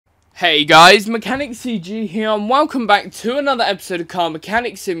Hey guys, Mechanic CG here, and welcome back to another episode of Car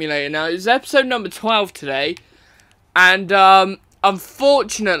Mechanic Simulator. Now, it's episode number 12 today, and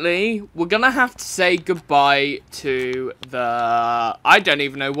unfortunately, we're gonna have to say goodbye to the... I don't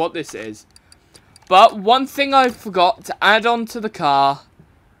even know what this is. But one thing I forgot to add on to the car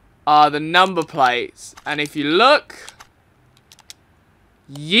are the number plates. And if you look...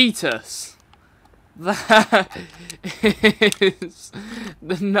 Yeetus. That is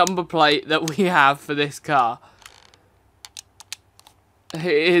the number plate that we have for this car. It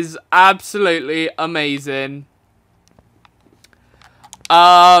is absolutely amazing.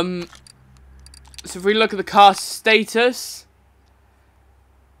 So if we look at the car status,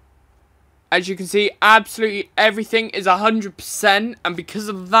 as you can see, absolutely everything is 100%, and because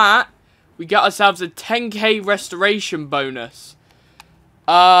of that, we get ourselves a 10k restoration bonus.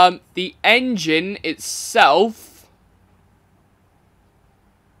 The engine itself,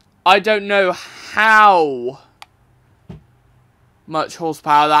 I don't know how much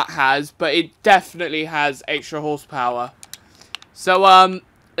horsepower that has, but it definitely has extra horsepower. So,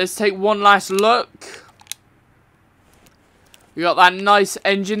 let's take one last look. We got that nice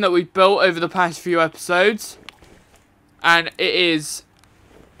engine that we built over the past few episodes, and it is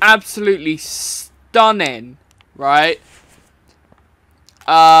absolutely stunning, right?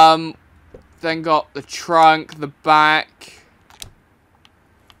 Then got the trunk, the back.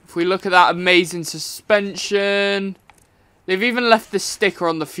 If we look at that amazing suspension, they've even left the sticker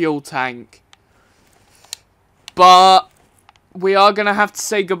on the fuel tank. But we are going to have to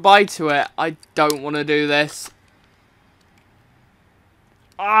say goodbye to it. I don't want to do this.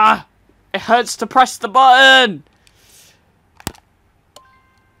 Ah! It hurts to press the button!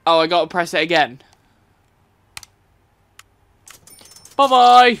 Oh, I got to press it again.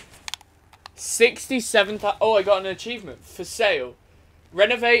 Bye-bye! 67,000... Oh, I got an achievement. For sale.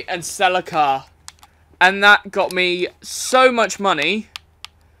 Renovate and sell a car. And that got me so much money.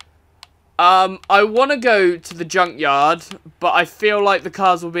 I want to go to the junkyard, but I feel like the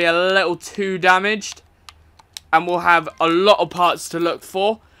cars will be a little too damaged. And we'll have a lot of parts to look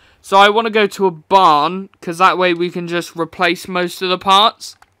for. So I want to go to a barn, because that way we can just replace most of the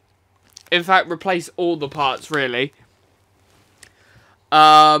parts. In fact, replace all the parts, really.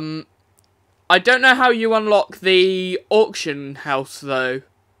 I don't know how you unlock the auction house, though.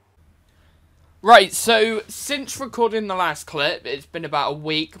 Right, so, since recording the last clip, it's been about a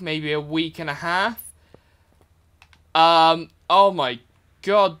week, maybe a week and a half. Oh my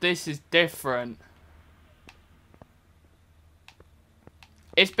god, this is different.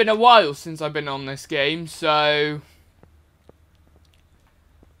 It's been a while since I've been on this game, so...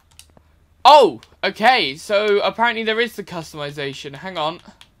 Oh, okay, so apparently there is the customization. Hang on.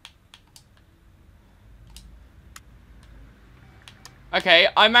 Okay,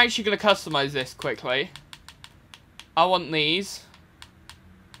 I'm actually going to customize this quickly. I want these.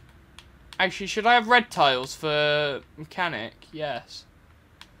 Actually, should I have red tiles for mechanic? Yes.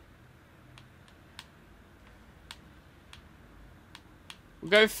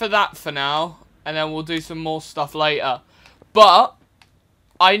 We'll go for that for now, and then we'll do some more stuff later. But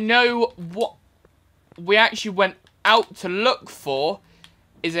I know what we actually went out to look for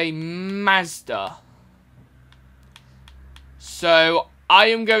is a Mazda. So I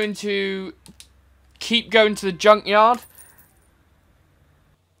am going to keep going to the junkyard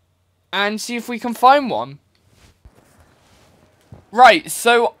and see if we can find one. Right,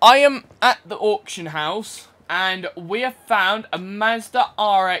 so I am at the auction house and we have found a Mazda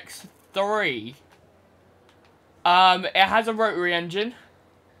RX-3. It has a rotary engine.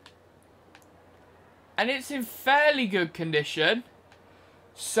 And it's in fairly good condition.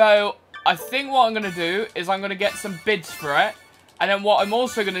 So, I think what I'm going to do is I'm going to get some bids for it. And then what I'm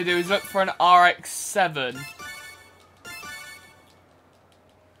also going to do is look for an RX-7.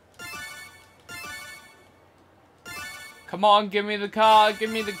 Come on, give me the car,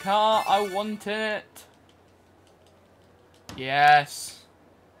 give me the car. I want it. Yes.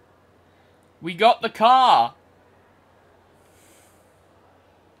 We got the car.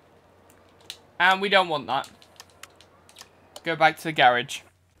 And we don't want that. Go back to the garage.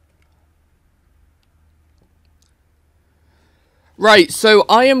 Right, so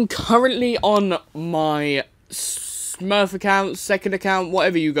I am currently on my Smurf account, second account,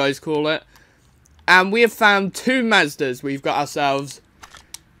 whatever you guys call it. And we have found two Mazdas. We've got ourselves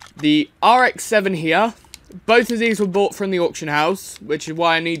the RX-7 here. Both of these were bought from the auction house, which is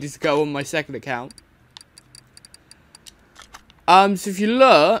why I needed to go on my second account. So if you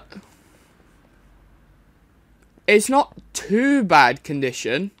look... It's not too bad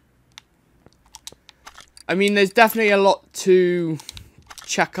condition. I mean, there's definitely a lot to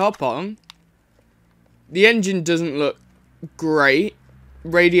check up on. The engine doesn't look great.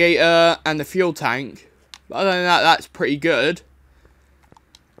 Radiator and the fuel tank. But other than that, that's pretty good.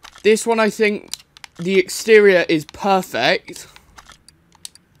 This one, I think the exterior is perfect.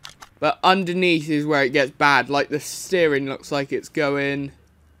 But underneath is where it gets bad. Like the steering looks like it's going.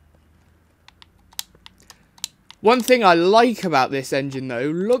 One thing I like about this engine though,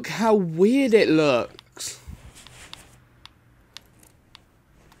 look how weird it looks.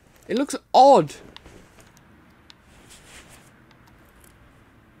 It looks odd.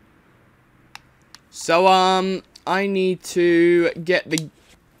 So, I need to get the...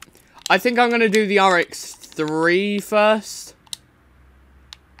 I think I'm going to do the RX-3 first.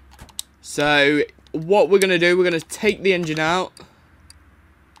 So, what we're going to do, we're going to take the engine out.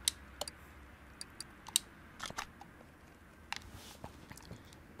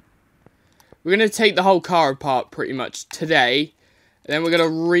 We're going to take the whole car apart pretty much today. And then we're going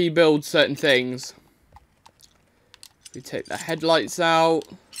to rebuild certain things. We take the headlights out.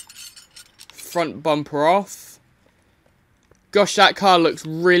 Front bumper off. Gosh, that car looks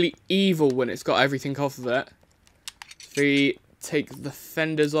really evil when it's got everything off of it. We take the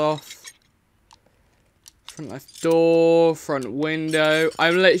fenders off. Front left door, front window.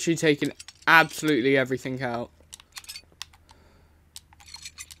 I'm literally taking absolutely everything out.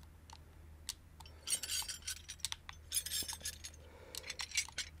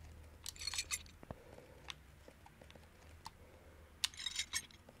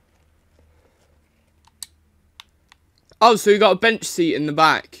 Oh, so we got a bench seat in the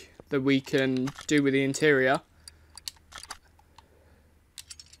back that we can do with the interior.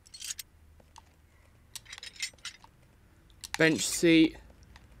 Bench seat.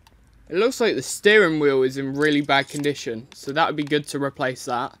 It looks like the steering wheel is in really bad condition, so that would be good to replace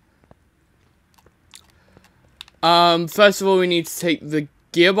that. First of all, we need to take the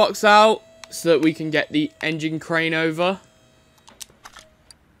gearbox out so that we can get the engine crane over.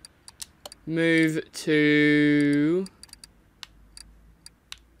 Move to...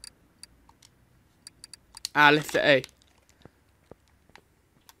 lift it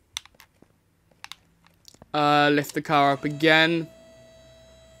A. Lift the car up again.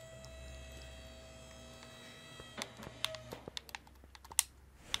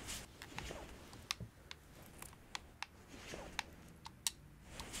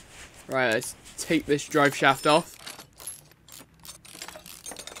 Right, let's take this drive shaft off.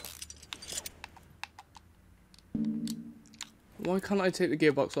 Why can't I take the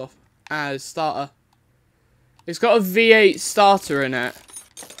gearbox off? As starter. It's got a V8 starter in it.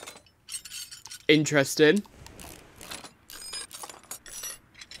 Interesting.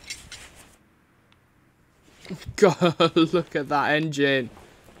 God, look at that engine.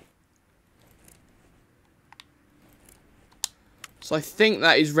 So I think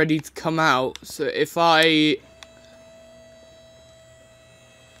that is ready to come out. So if I...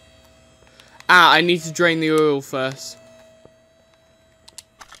 I need to drain the oil first.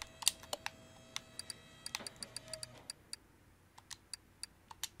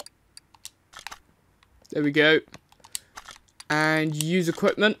 There we go. And use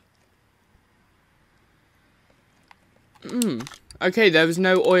equipment. Okay, there was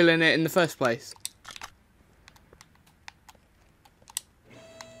no oil in it in the first place.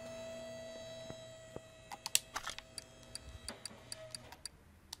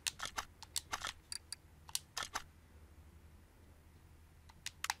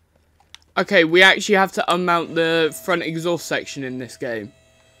 Okay, we actually have to unmount the front exhaust section in this game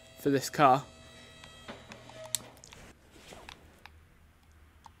for this car.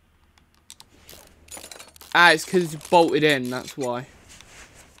 It's because it's bolted in, that's why.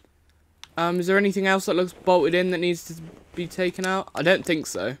 Is there anything else that looks bolted in that needs to be taken out? I don't think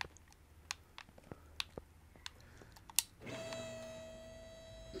so.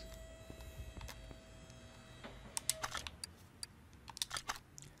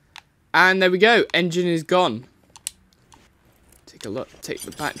 And there we go, engine is gone. Take a look, take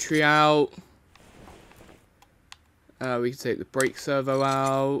the battery out. We can take the brake servo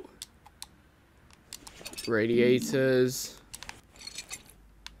out. Radiators.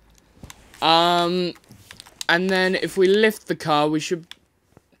 And then if we lift the car, we should...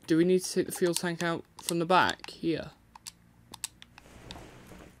 Do we need to take the fuel tank out from the back? Here.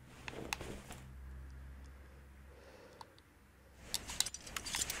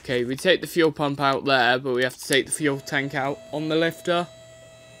 Okay, we take the fuel pump out there, but we have to take the fuel tank out on the lifter.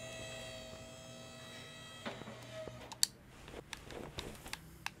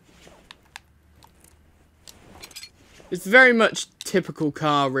 It's very much typical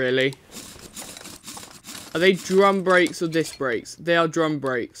car, really. Are they drum brakes or disc brakes? They are drum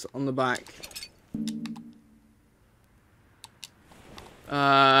brakes on the back.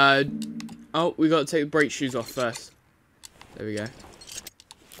 Oh, we got to take the brake shoes off first. There we go.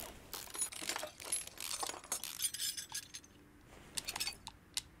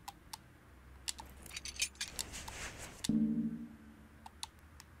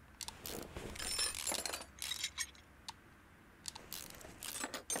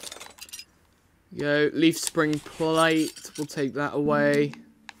 Go, leaf spring plate. We'll take that away.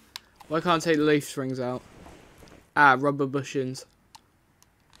 Why can't I take the leaf springs out? Ah, rubber bushings.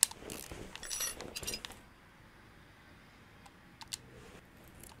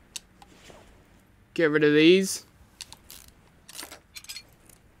 Get rid of these.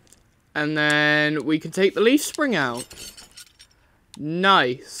 And then we can take the leaf spring out.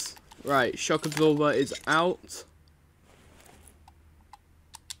 Nice. Right, shock absorber is out.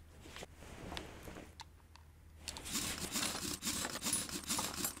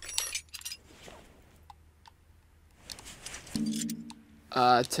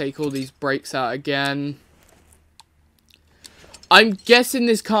 Take all these brakes out again. I'm guessing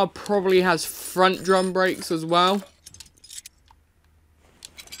this car probably has front drum brakes as well.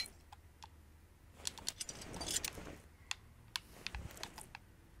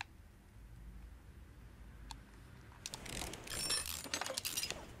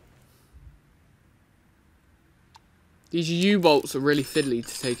 These U-bolts are really fiddly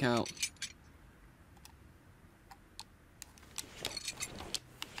to take out.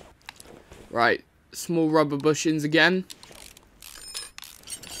 Right, small rubber bushings again.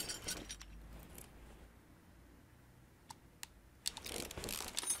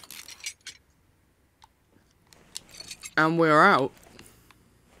 And we're out.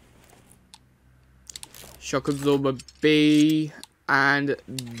 Shock absorber B, and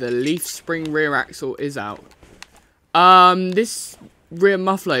the leaf spring rear axle is out. This rear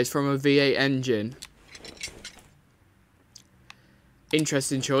muffler is from a V8 engine.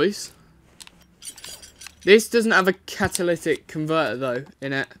 Interesting choice. This doesn't have a catalytic converter though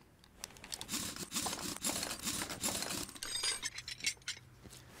in it.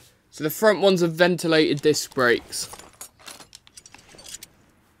 So the front ones are ventilated disc brakes.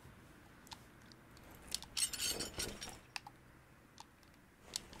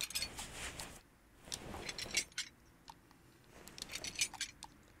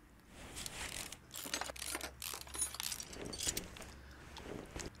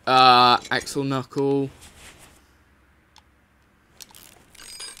 Axle knuckle.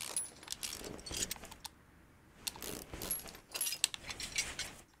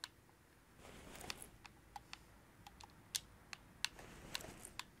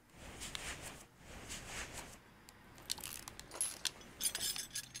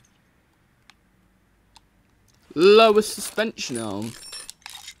 Lower suspension arm.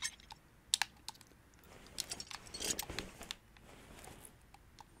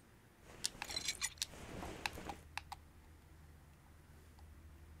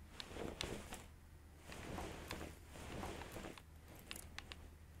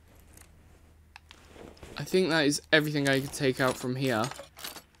 I think that is everything I could take out from here.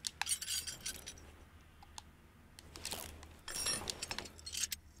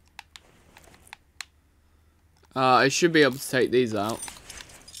 I should be able to take these out.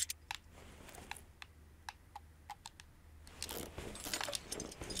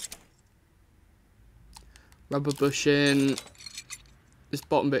 Rubber bushing. This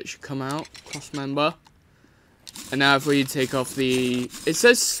bottom bit should come out. Cross member. And now if we take off the... It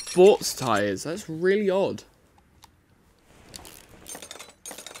says sports tyres. That's really odd.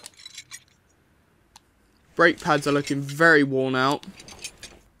 Brake pads are looking very worn out.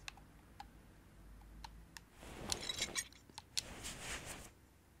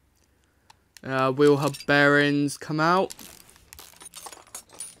 Wheel hub bearings come out.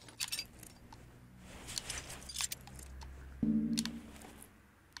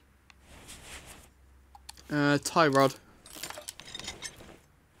 Tie rod.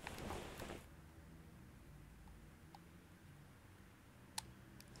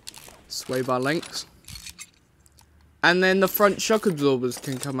 Sway bar links. And then the front shock absorbers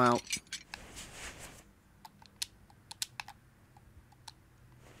can come out.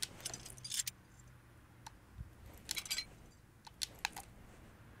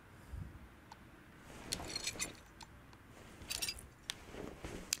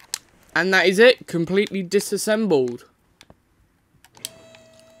 And that is it, completely disassembled.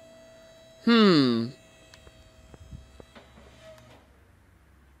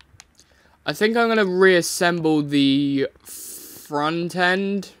 I think I'm going to reassemble the front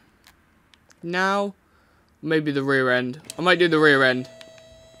end now. Maybe the rear end. I might do the rear end.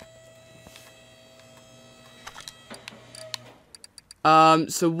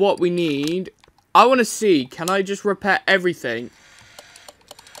 So what we need... I want to see, can I just repair everything?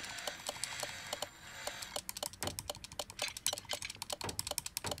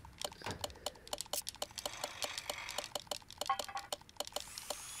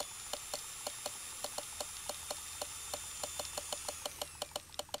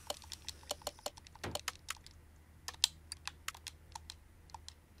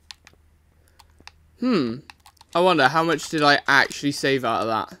 I wonder, how much did I actually save out of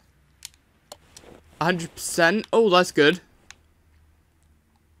that? 100%? Oh, that's good.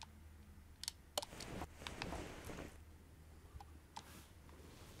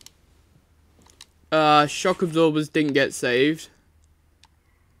 Shock absorbers didn't get saved.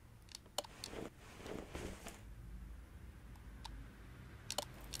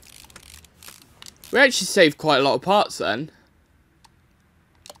 We actually saved quite a lot of parts then.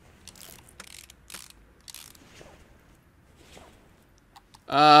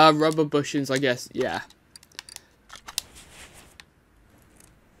 Rubber bushings, I guess, yeah.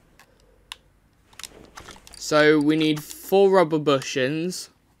 So we need 4 rubber bushings,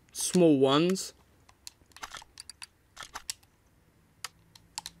 small ones.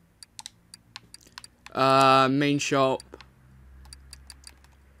 Main shop.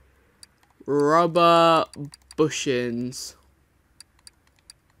 Rubber bushings.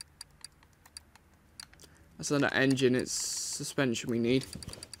 That's not an engine, it's suspension we need.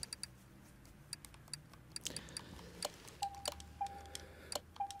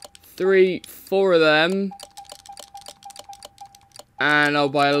 Four of them. And I'll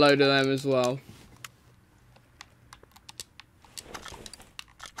buy a load of them as well.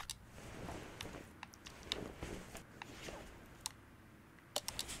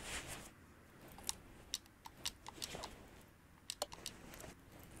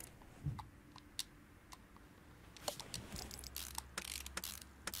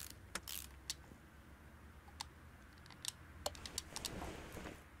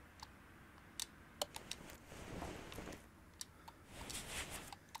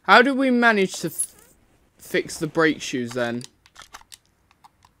 How did we manage to fix the brake shoes then?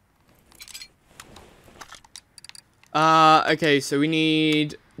 Okay, so we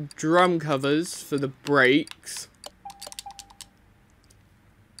need drum covers for the brakes.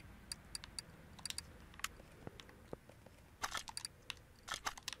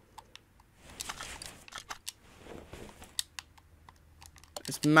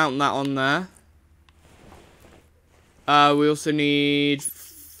 Let's mount that on there. We also need...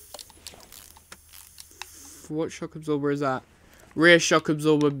 What shock absorber is that? Rear shock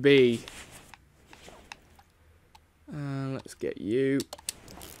absorber B. Let's get you.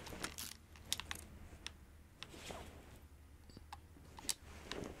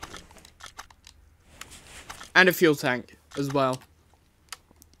 And a fuel tank as well.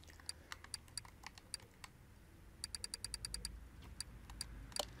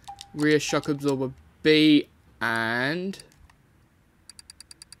 Rear shock absorber B and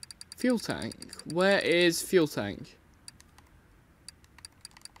fuel tank. Where is fuel tank?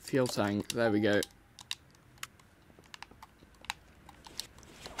 Fuel tank. There we go.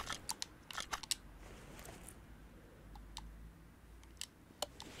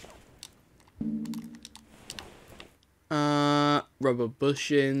 Rubber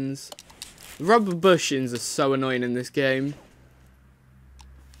bushings. Rubber bushings are so annoying in this game.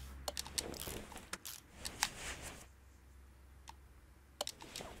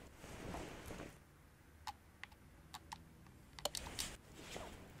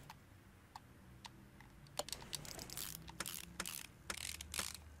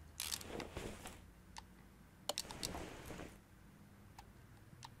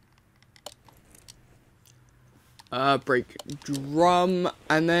 Brake drum,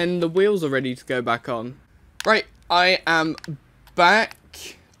 and then the wheels are ready to go back on. Right, I am back.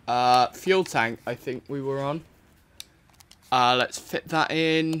 Fuel tank, I think we were on. Let's fit that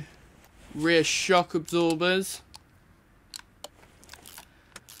in. Rear shock absorbers.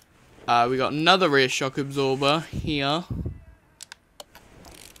 We got another rear shock absorber here.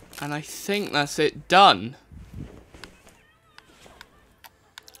 And I think that's it done.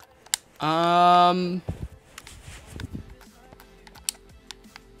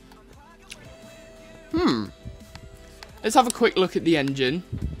 Let's have a quick look at the engine.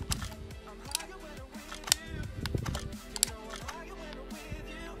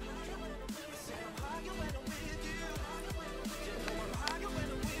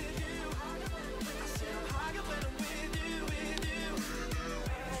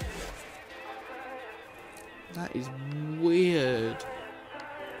 That is weird.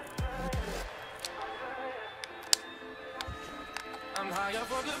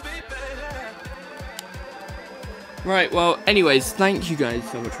 Right, well, anyways, thank you guys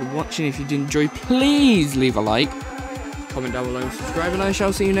so much for watching. If you did enjoy, please leave a like, comment down below and subscribe, and I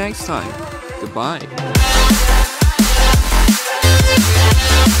shall see you next time. Goodbye.